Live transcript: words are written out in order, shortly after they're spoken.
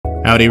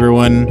Howdy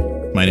everyone,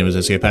 my name is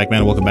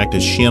skpacman. Welcome back to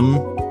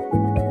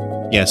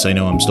SCHiM. Yes, I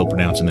know I'm still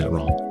pronouncing that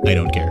wrong. I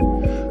don't care.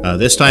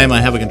 This time I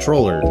have a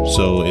controller,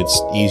 so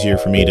it's easier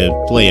for me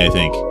to play, I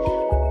think.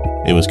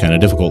 It was kind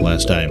of difficult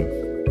last time.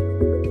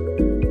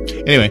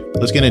 Anyway,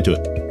 let's get into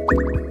it.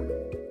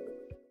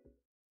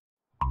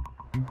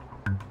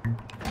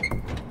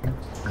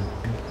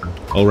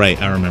 Oh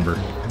right, I remember.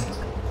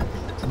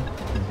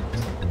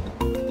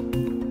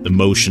 The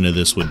motion of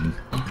this would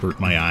hurt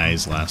my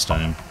eyes last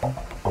time.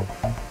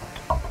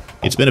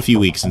 It's been a few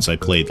weeks since I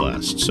played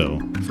last, so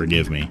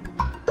forgive me.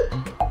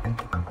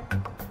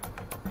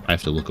 I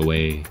have to look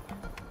away.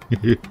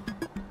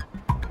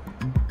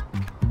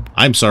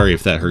 I'm sorry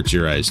if that hurts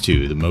your eyes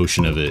too. The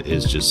motion of it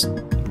is just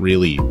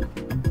really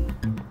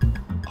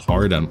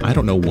hard on... I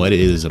don't know what it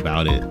is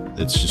about it.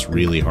 It's just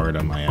really hard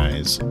on my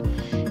eyes.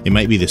 It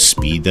might be the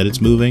speed that it's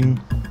moving.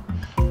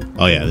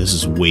 Oh yeah, this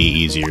is way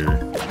easier.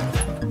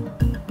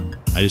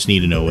 I just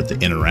need to know what the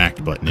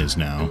interact button is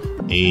now.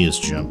 A is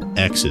jump,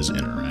 X is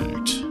interact.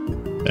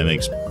 That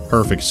makes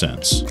perfect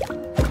sense.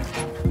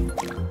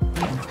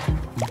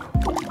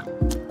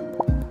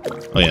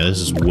 Oh yeah,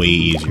 this is way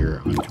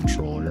easier on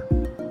controller.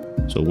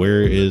 So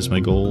where is my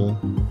goal?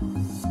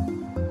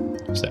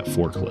 It's that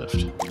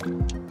forklift.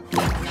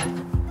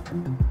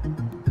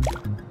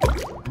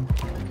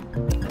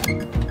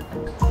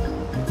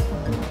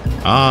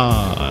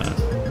 Ah.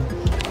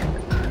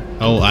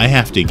 Oh, I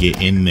have to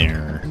get in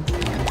there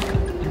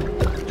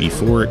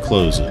before it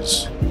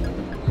closes.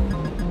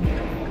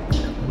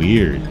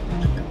 Weird.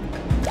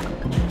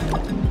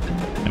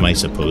 Am I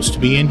supposed to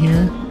be in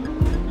here?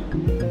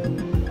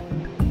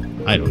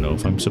 I don't know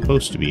if I'm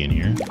supposed to be in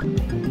here.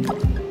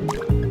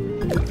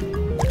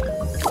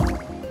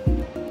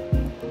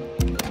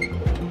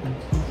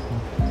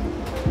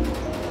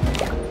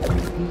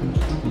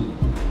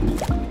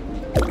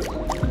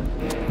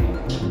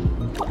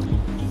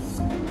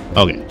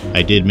 Okay,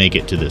 I did make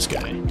it to this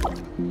guy.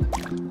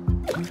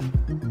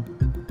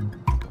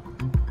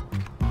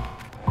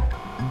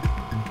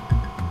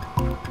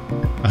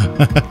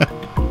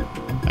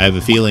 I have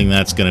a feeling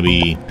that's gonna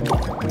be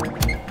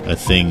a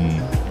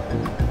thing.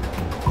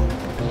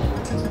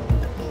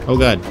 Oh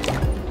god,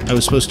 I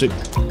was supposed to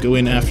go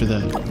in after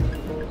that.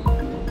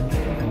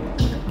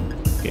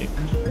 Okay.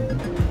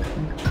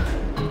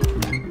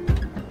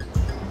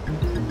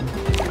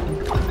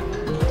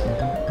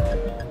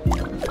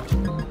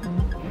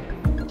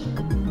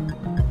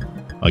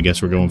 I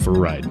guess we're going for a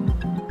ride.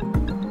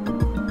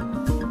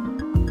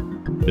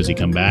 Does he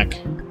come back?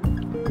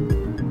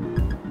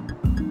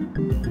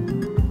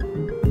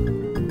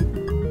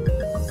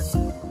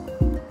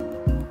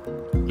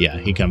 Yeah,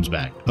 he comes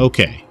back.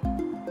 Okay.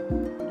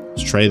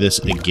 Let's try this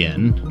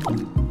again.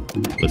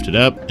 Lift it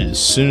up, and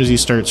as soon as he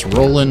starts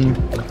rolling...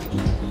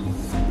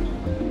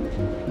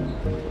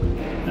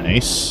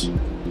 Nice. Do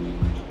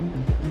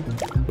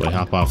I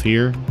hop off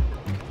here?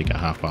 I think I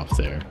hop off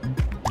there.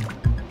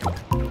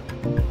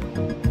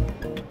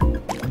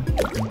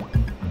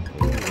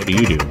 What do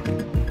you do?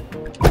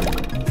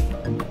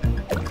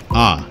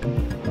 Ah.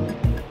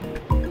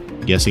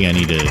 Guessing I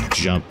need to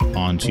jump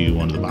onto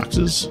one of the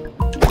boxes.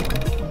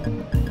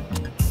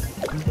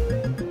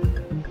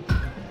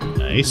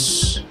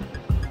 Nice.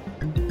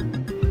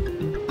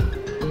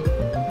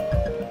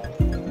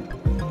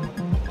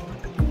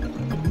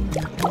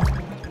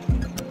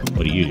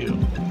 What do you do?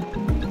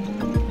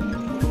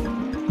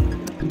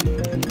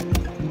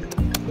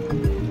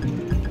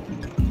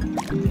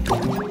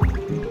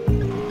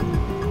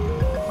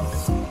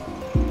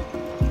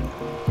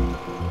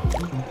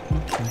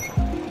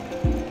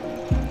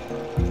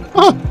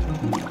 Oh!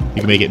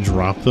 You can make it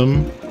drop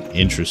them?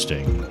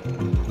 Interesting.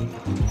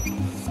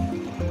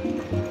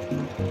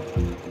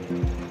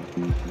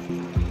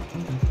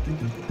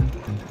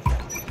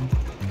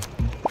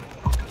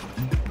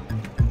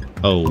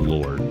 Oh,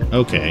 Lord.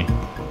 Okay.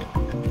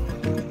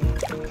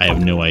 I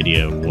have no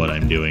idea what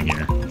I'm doing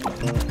here.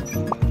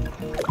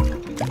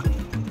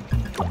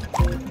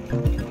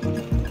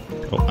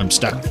 Oh, I'm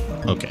stuck.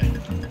 Okay.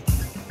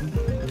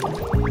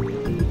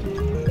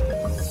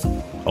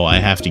 Oh, I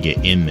have to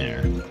get in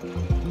there.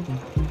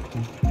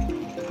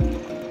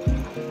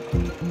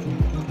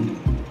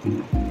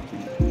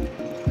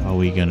 How are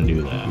we gonna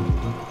do that?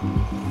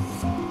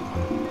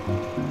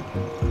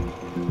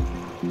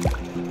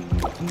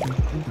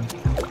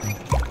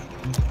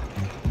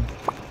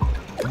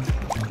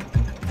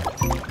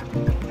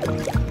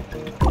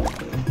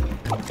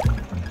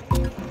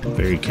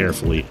 Very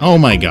carefully. Oh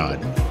my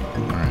god.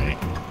 Alright.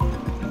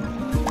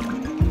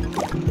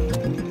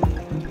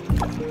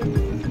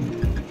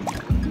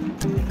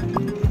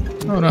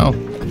 Oh no.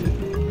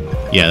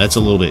 Yeah, that's a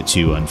little bit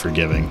too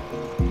unforgiving.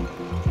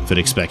 If it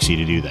expects you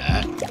to do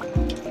that.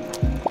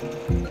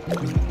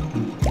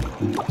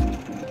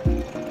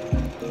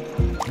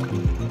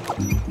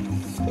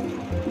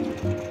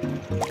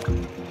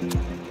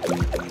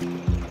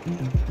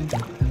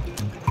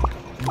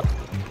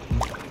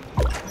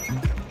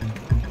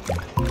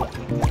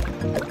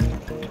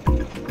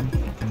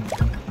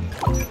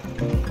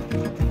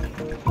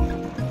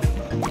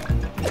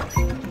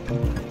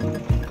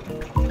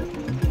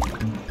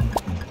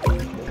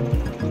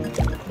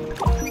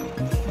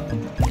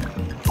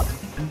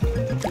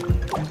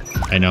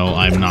 know,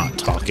 I'm not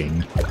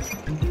talking.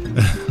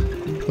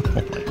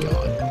 Oh my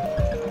god.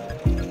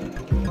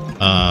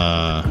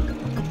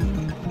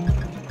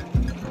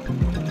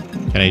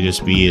 Can I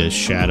just be a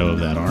shadow of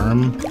that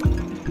arm?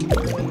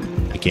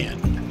 I can.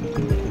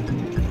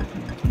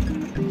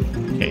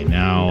 Okay,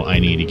 now I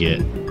need to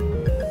get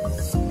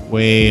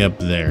way up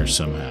there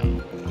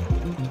somehow.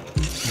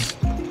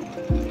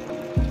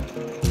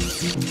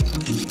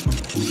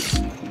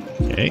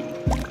 Okay,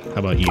 how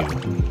about you?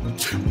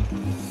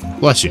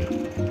 Bless you.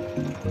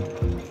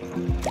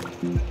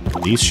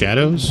 These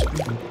shadows?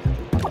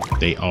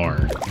 They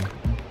are.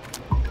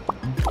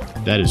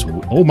 That is...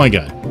 Oh my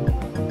god.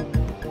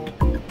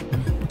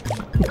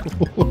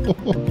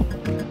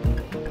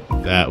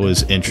 That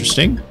was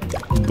interesting,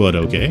 but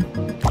okay.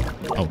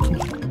 Oh,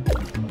 come on.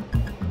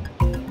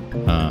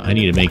 I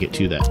need to make it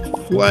to that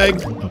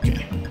flag.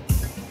 Okay.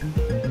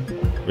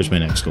 Where's my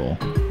next goal?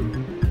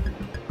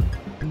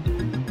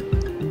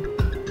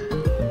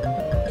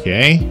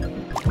 Okay.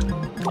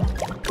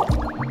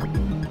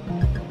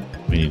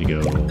 We need to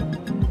go...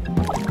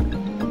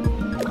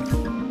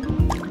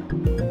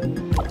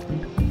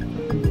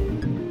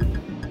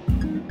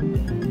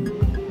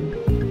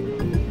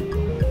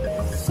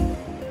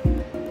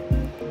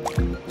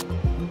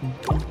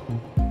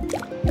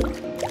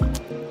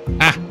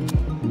 Ah!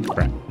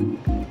 Crap.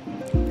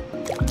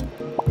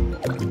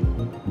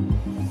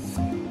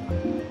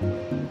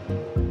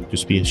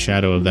 Just be a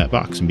shadow of that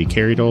box and be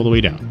carried all the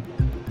way down.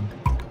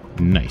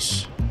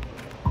 Nice.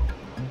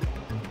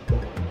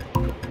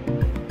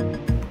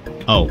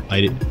 Oh,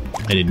 I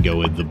didn't go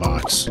with the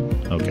box.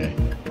 Okay.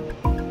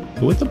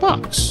 Go with the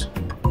box.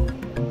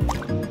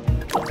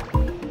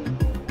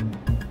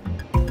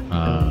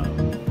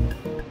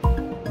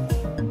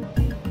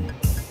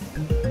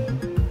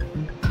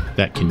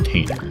 That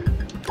container.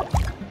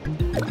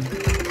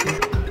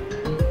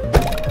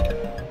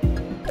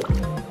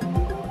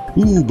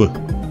 Oob.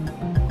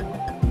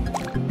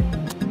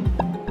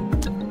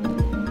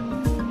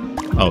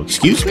 Oh,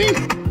 excuse me?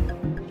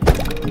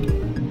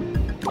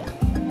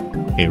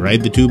 Okay,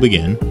 ride the tube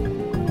again.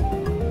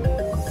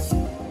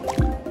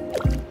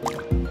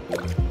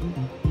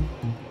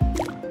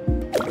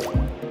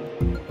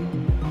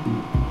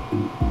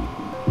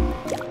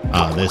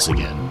 Ah, this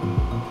again.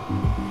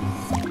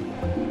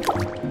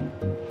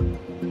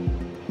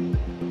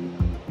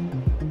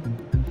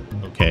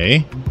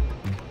 Okay.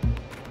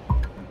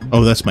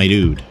 Oh, that's my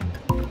dude.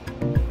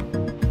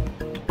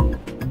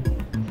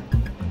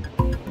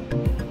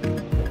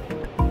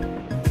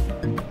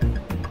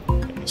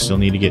 Still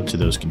need to get to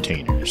those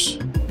containers.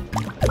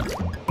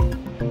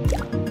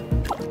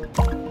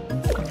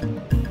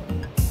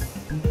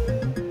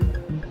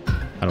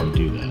 How do I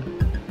do that?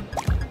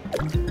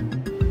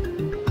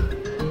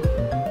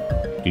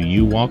 Do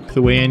you walk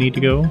the way I need to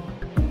go?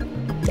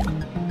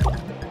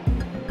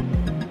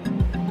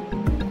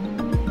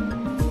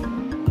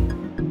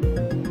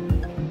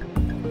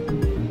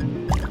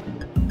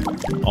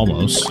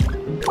 Almost.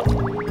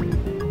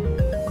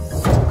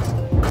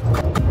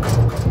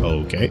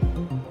 Okay.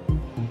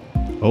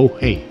 Oh,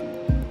 hey.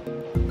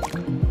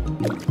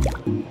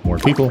 More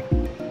people.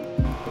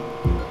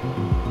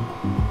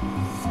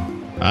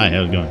 Hi,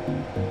 how's it going?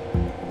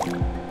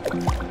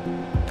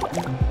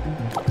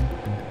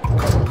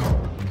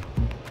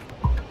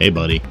 Hey,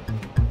 buddy.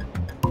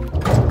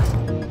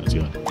 How's it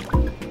going?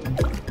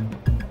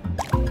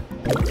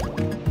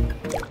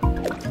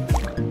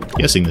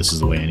 Guessing this is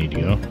the way I need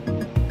to go.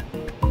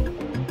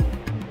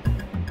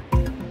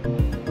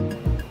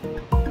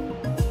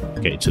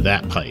 Okay, to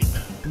that pipe.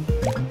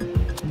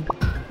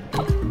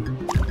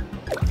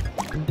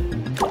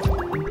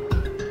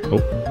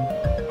 Oh.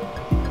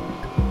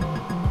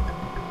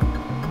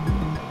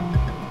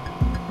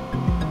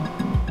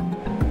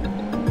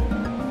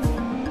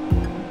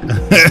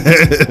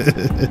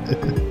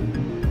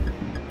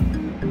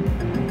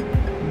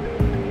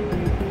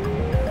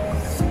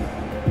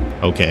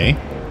 Okay.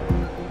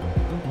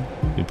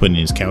 We putting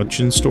his couch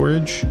in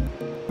storage?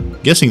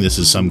 Guessing this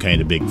is some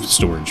kind of big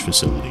storage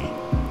facility.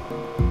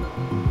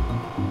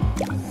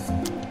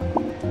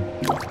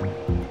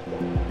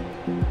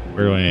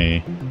 Where do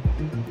I...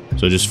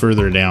 So just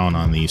further down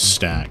on these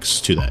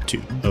stacks to that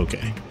tube.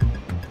 Okay.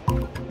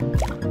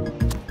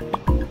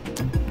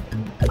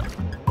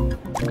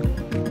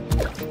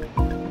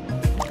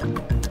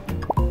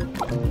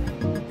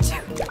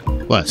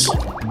 Bless.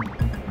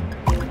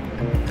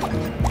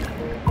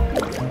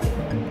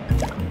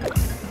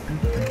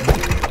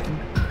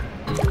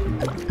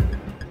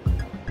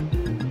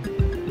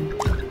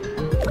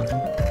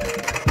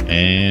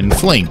 And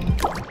fling.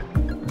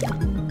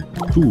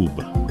 Tube.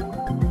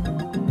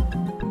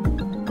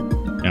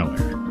 Now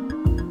where?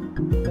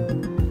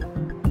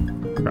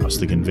 Across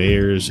the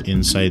conveyors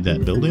inside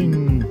that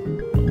building.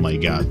 Oh my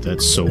god,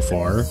 that's so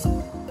far.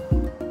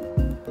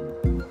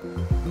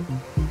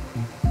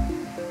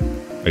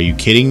 Are you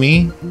kidding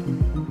me?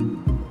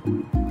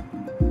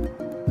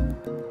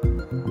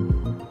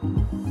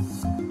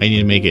 I need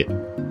to make it...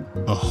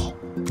 Oh,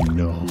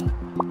 no.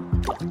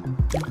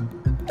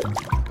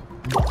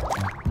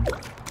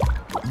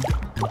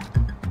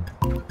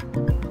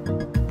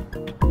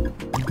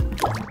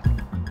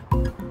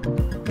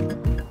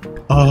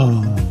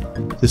 Oh,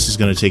 this is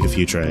gonna take a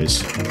few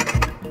tries.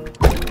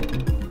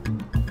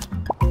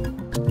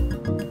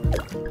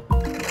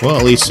 Well,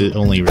 at least it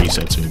only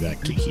resets me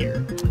back to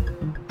here.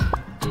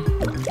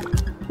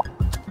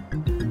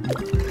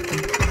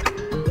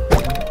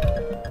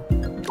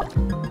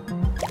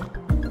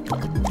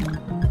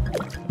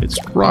 It's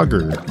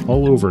Frogger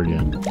all over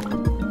again.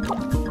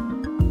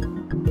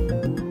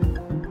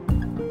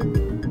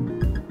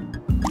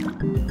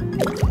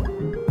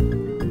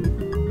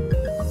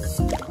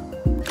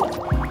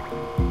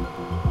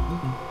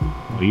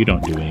 Well, you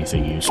don't do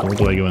anything useful.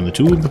 Do I go in the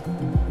tube?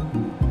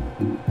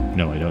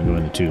 No, I don't go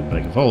in the tube, but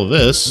I can follow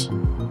this.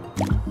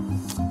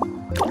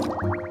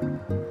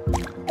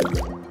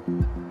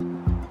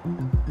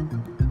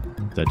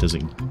 That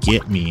doesn't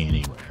get me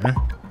anywhere.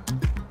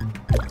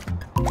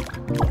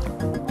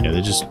 Yeah,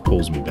 that just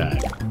pulls me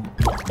back.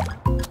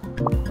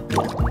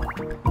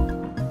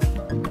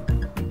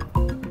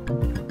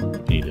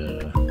 Need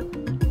a...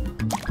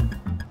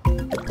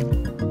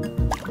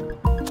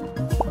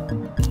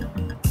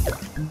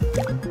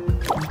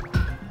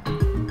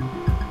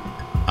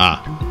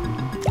 Ah.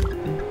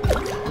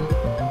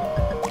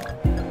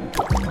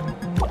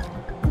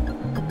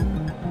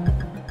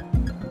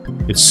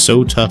 It's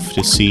so tough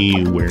to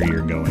see where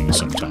you're going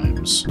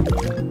sometimes.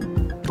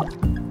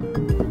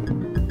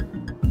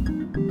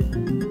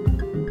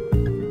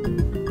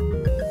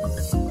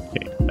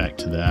 Okay, back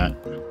to that.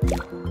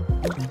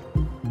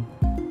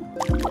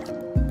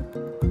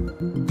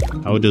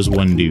 How does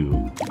one do?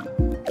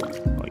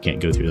 Oh, I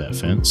can't go through that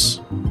fence.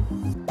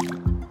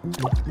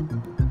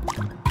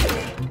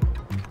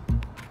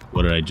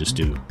 What did I just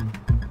do?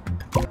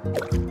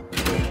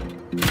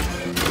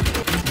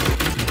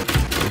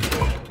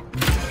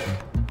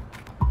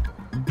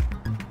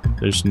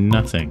 There's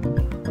nothing.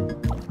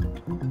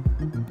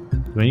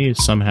 Do I need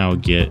to somehow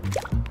get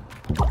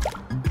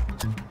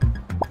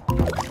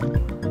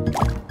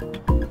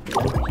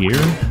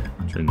here?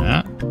 Turn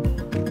that.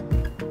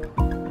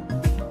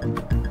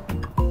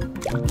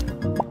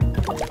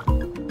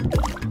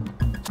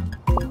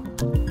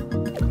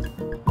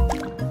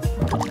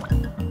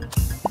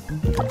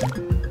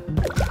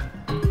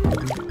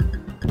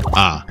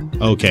 Ah,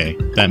 okay.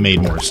 That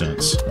made more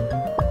sense.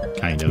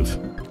 Kind of.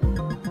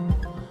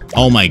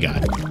 Oh my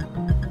god.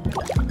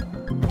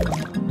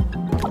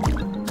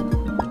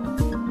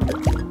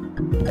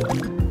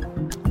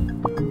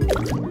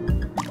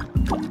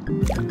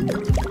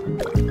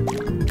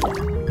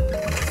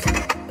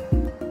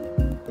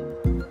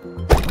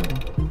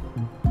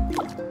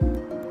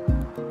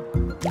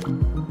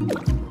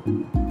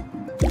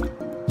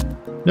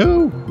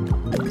 No!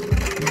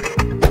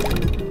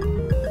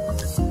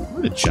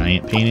 What a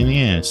giant pain in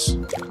the ass.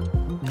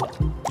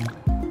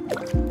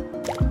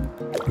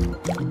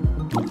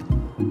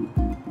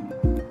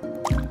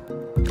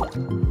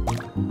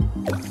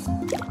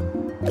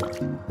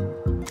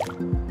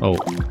 Oh,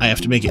 I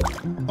have to make it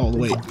all the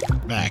way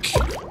back.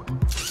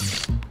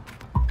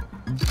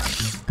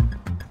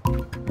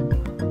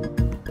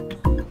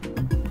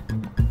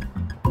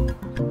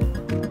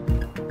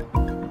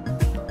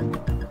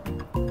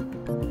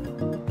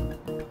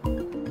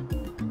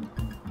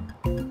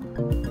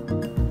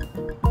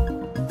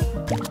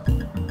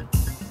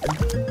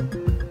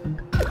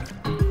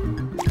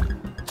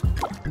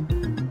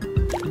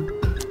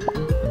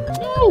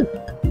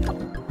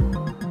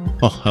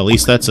 Oh, at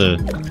least that's a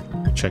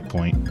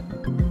checkpoint.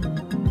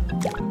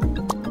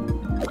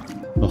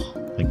 Oh,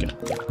 thank God.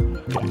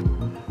 Okay.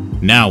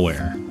 Now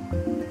where?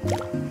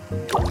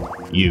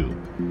 You.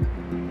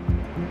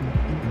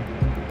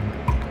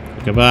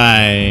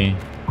 Goodbye.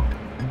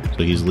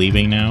 So he's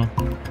leaving now?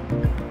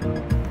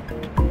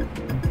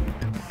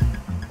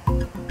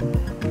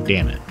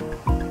 Damn it.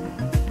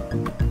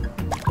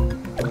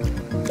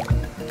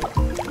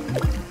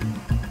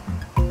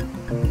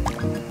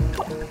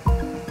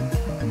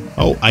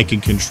 Oh, I can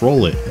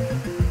control it.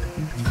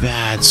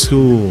 That's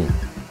cool.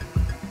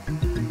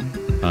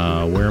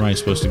 Where am I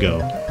supposed to go?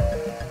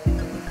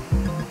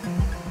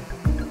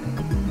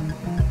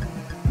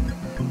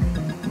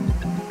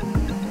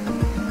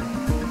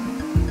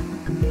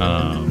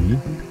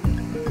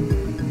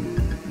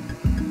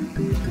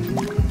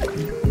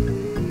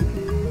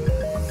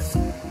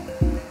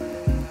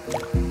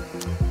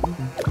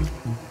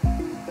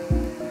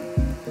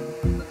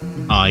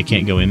 Oh, I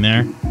can't go in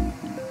there?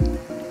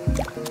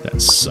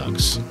 That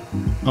sucks.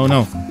 Oh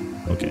no.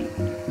 Okay.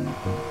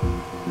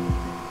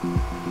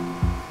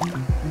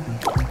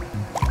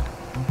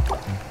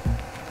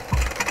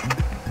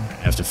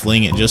 I have to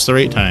fling it just the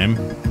right time.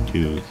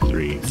 2,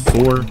 3,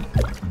 4.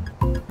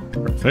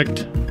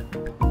 Perfect.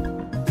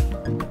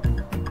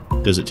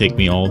 Does it take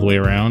me all the way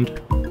around?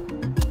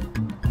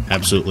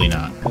 Absolutely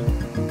not.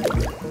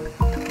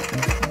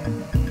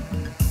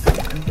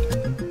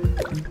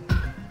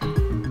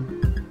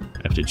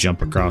 I have to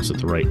jump across at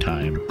the right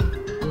time.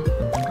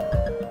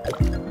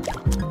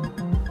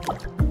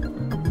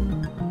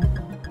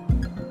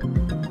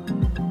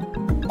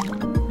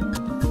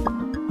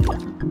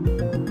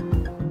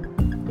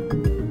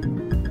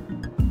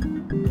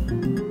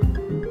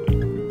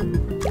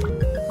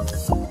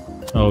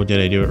 Oh, did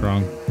I do it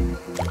wrong?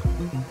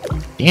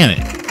 Damn it.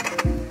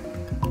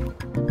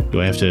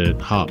 Do I have to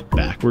hop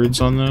backwards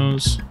on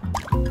those?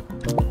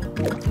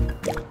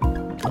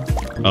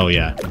 Oh,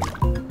 yeah.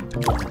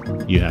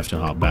 You have to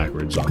hop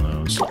backwards on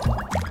those.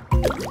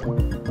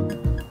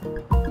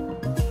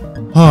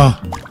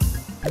 Ah.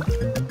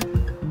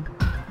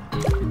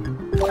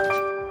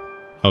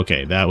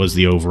 Okay, that was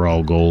the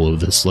overall goal of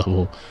this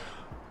level.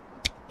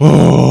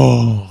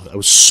 Oh, that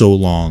was so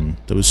long.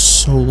 That was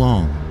so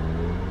long.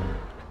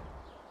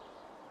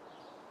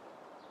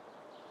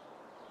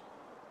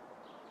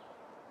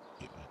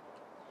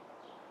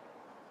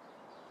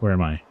 Where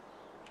am I?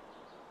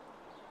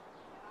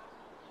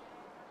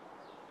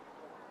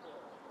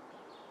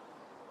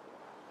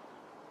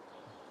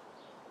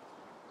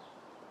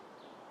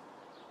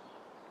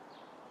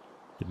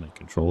 Did my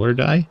controller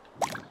die?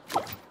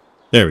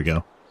 There we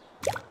go.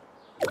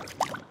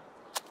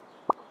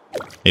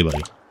 Hey,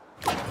 buddy.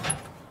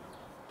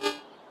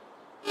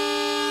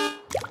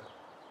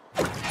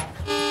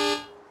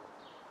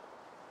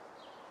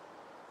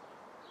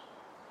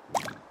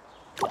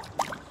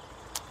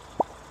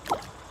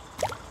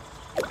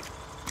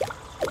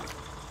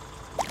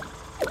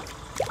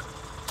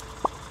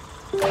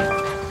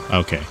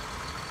 Okay.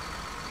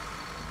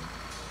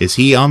 Is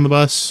he on the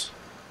bus?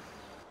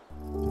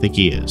 I think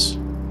he is.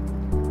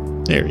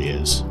 There he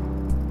is.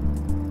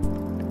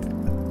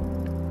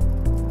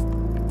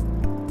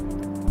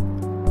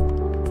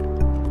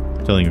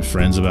 Telling his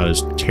friends about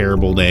his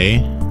terrible day.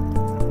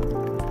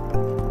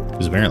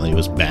 Because apparently it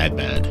was bad.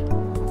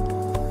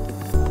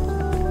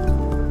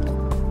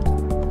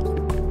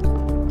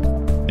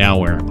 Now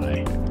where am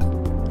I?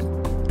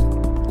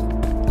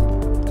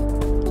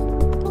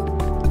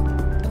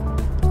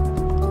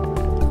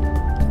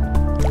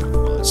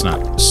 Well, it's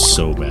not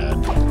so bad.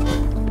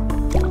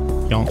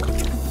 Yonk.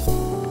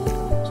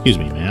 Excuse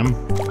me, ma'am.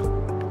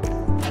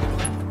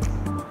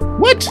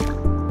 What?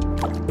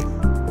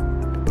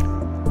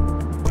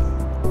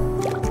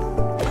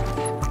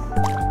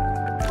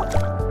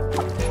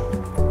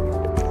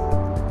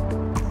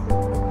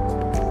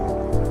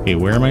 Okay,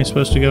 where am I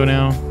supposed to go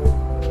now?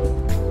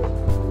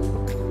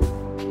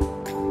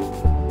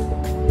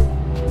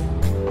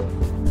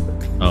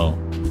 Oh.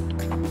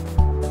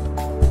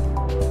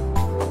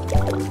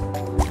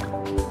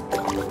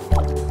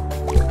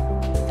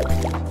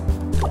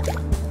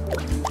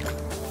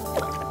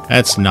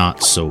 That's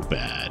not so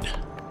bad.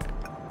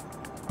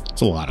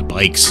 It's a lot of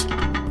bikes.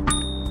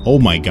 Oh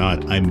my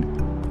god,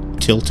 I'm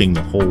tilting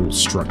the whole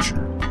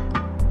structure.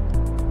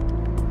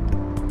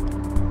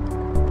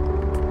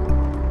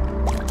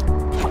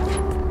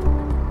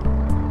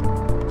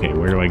 Okay,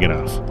 where do I get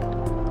off?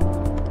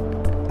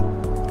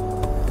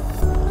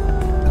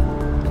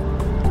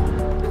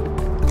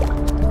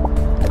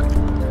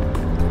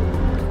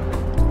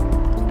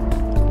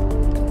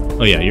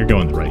 Oh yeah, you're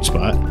going the right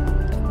spot.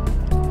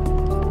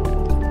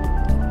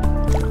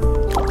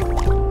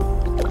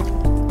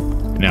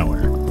 Now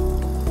where?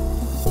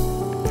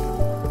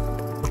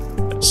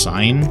 That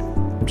sign?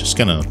 I'm just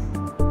gonna...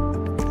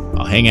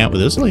 I'll hang out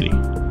with this lady.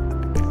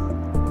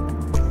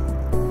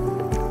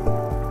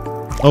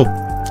 Oh!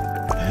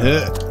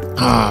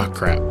 Ah,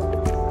 crap.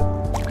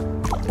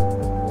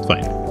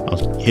 Fine.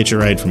 I'll hitch a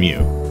ride from you.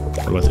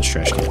 What about this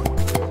trash can?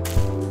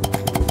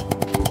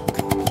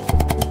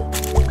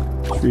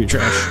 Screw your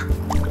trash.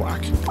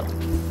 Quack.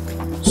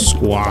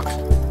 Squawk.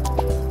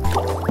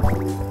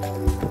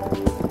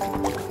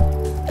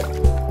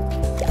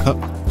 Hup.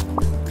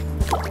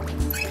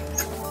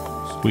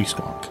 Squeak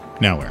squawk.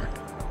 Now where?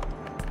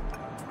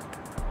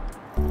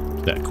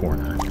 That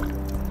corner.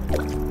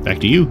 Back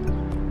to you.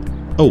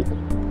 Oh.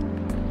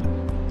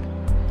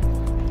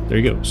 There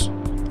he goes.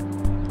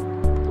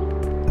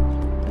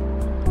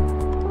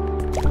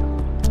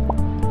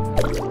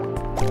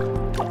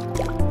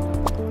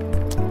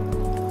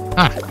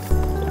 Ah!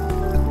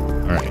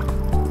 Alright.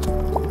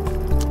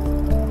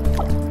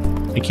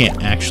 I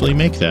can't actually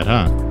make that,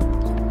 huh?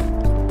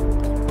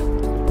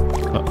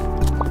 Oh.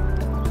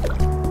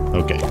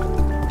 Okay.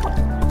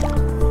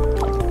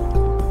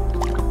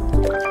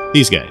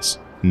 These guys.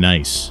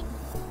 Nice.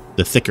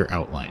 The thicker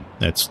outline.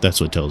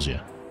 That's what tells you.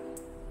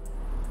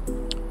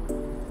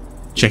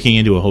 Checking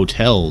into a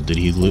hotel. Did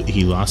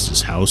he lost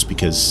his house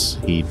because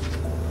he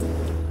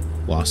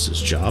lost his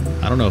job?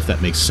 I don't know if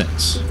that makes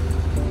sense.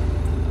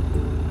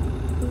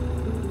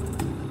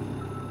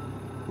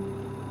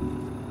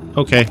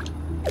 Okay.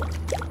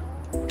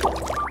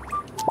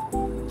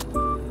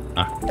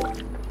 Ah.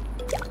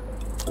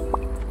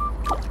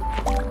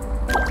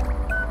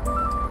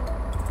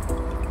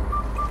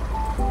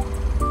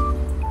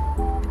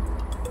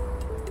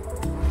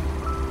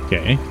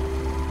 Okay.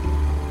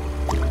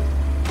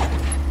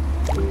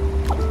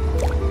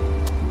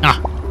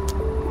 Ah.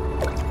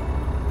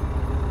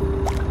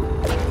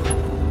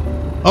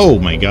 Oh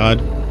my god.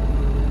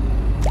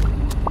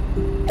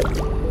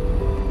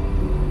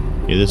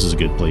 Okay, this is a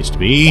good place to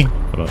be.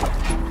 What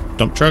about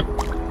dump truck?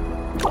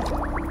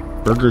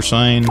 Burger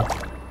sign.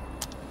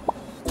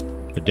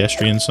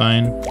 Pedestrian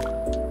sign.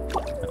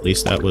 At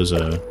least that was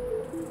a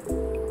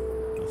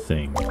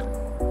thing.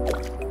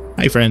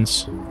 Hi,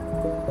 friends.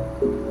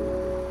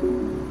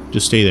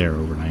 Just stay there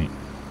overnight.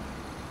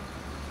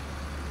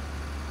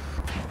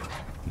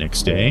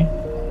 Next day.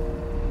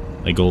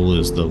 My goal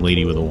is the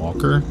lady with a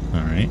walker.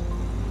 Alright.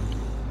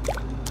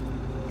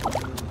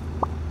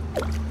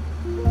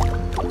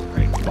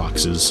 Alright,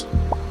 boxes.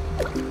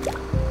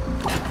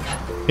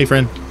 Hey,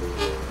 friend.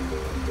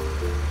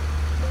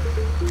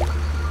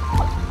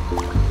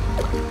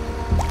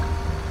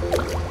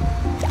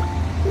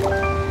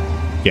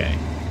 Okay.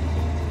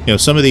 You know,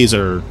 some of these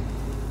are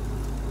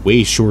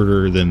way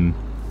shorter than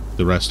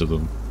the rest of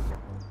them.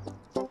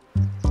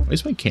 Why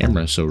is my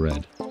camera so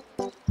red?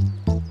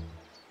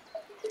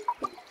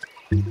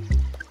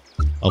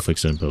 I'll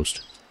fix it in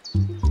post.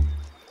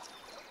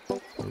 Where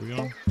are we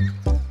going?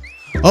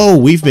 Oh,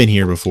 we've been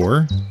here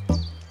before.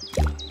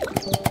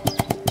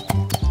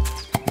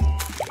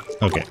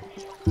 Okay.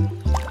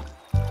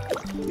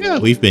 Yeah,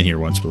 we've been here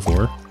once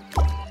before.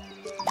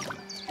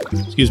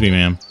 Excuse me,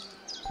 ma'am.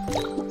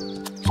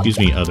 Excuse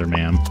me, other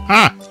ma'am.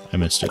 Ah! I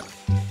missed it.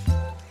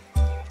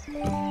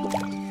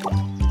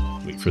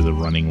 Wait for the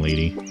running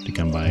lady to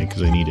come by,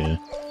 because I need to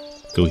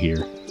go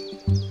here.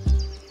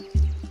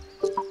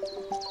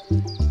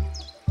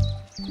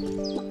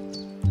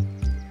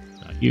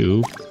 Not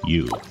you.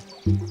 You.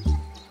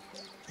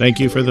 Thank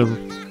you for the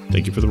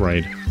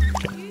ride.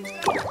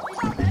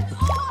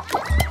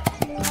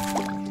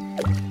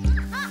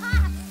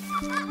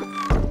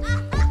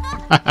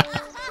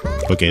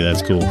 Okay. Okay,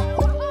 that's cool.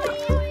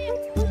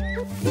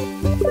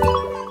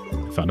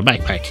 Found a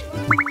backpack.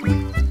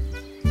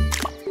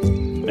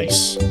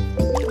 Nice.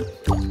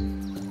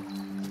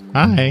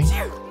 Hi.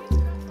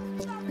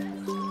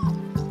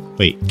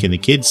 Wait, can the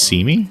kid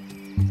see me?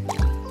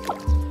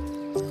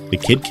 The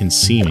kid can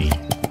see me.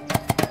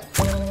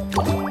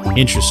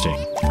 Interesting.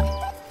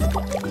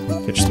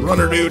 Catch the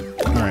runner, dude.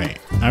 Alright,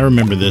 I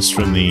remember this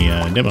from the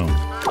demo.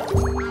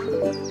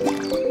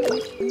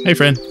 Hey,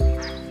 friend.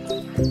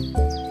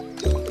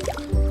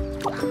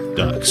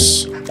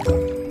 Ducks.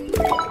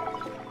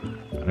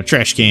 A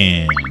trash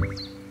can.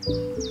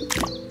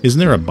 Isn't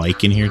there a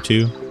bike in here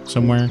too?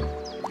 Somewhere?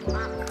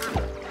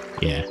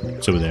 Yeah,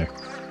 it's over there.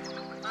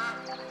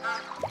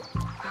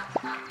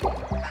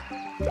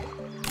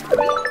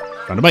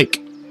 Found a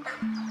bike.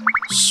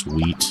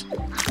 Sweet.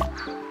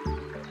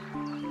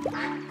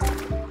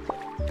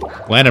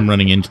 Glad I'm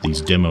running into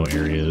these demo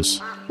areas.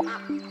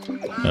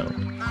 Oh.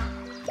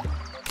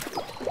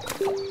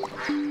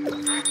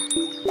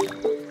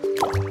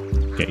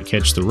 Okay,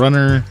 catch the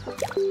runner.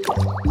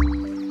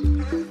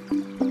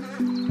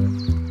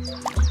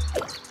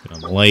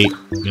 Light,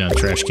 you know,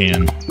 trash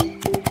can.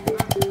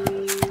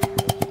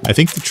 I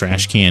think the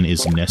trash can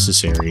is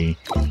necessary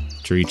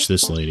to reach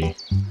this lady.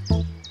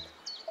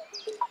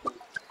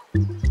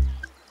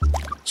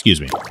 Excuse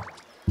me.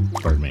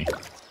 Pardon me.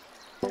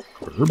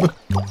 Bird? What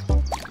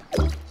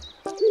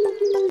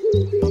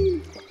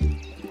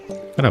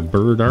kind of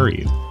bird are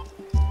you?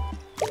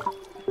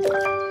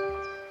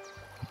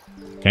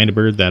 Kind of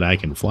bird that I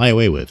can fly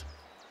away with.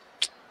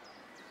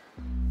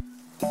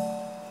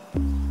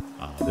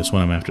 This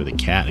one I'm after the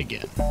cat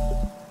again.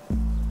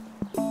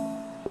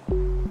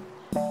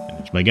 And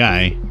there's my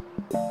guy.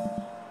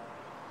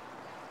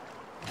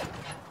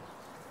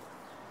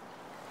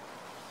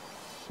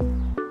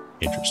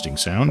 Interesting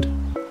sound.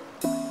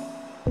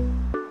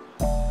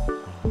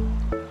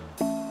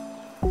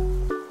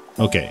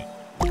 Okay.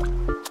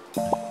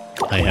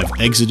 I have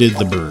exited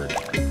the bird.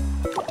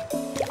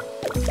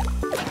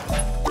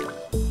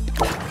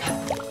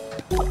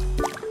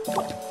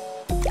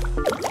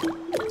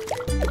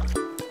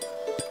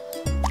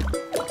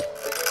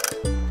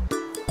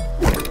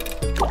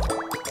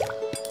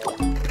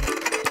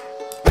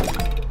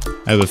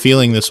 I have a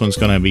feeling this one's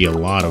going to be a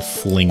lot of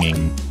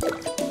flinging.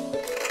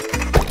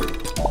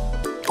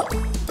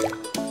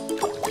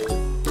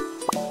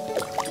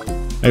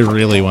 I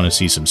really want to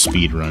see some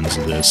speed runs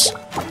of this.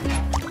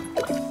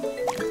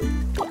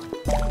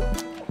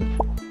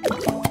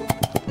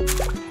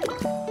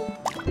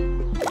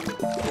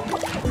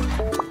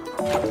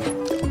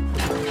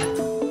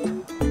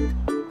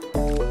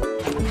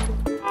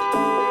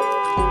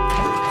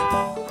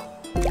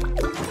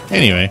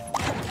 Anyway.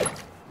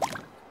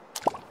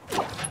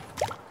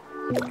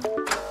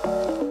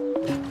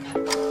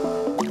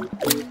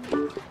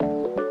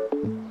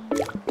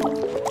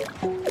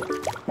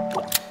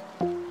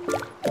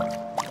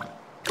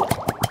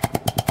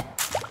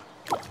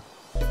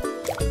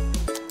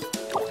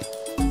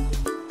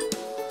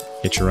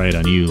 Hitch a ride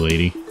on you,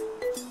 lady.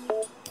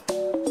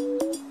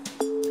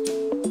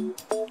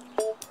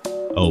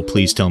 Oh,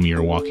 please tell me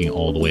you're walking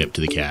all the way up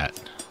to the cat.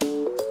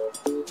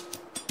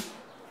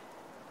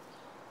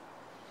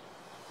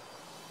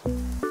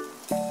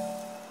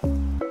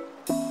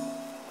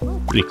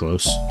 Pretty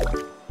close.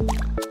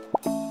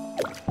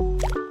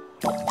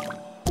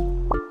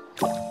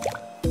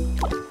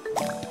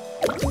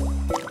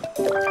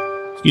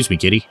 Excuse me,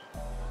 kitty.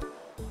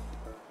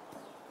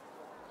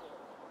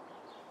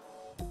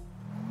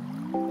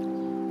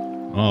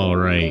 All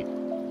right.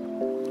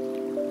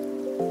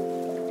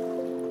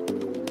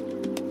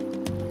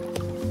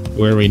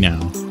 Where are we now?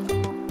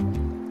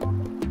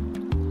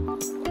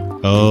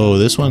 Oh,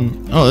 this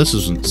one. Oh, this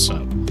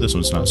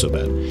one's not so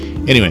bad.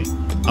 Anyway,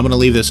 I'm going to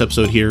leave this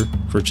episode here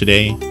for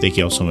today. Thank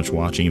you all so much for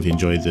watching. If you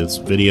enjoyed this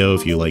video,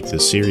 if you like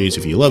this series,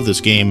 if you love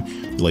this game,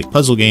 if you like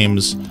puzzle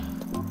games,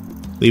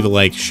 leave a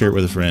like, share it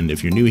with a friend.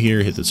 If you're new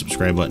here, hit the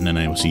subscribe button, and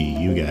I will see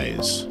you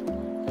guys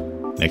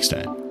next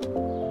time.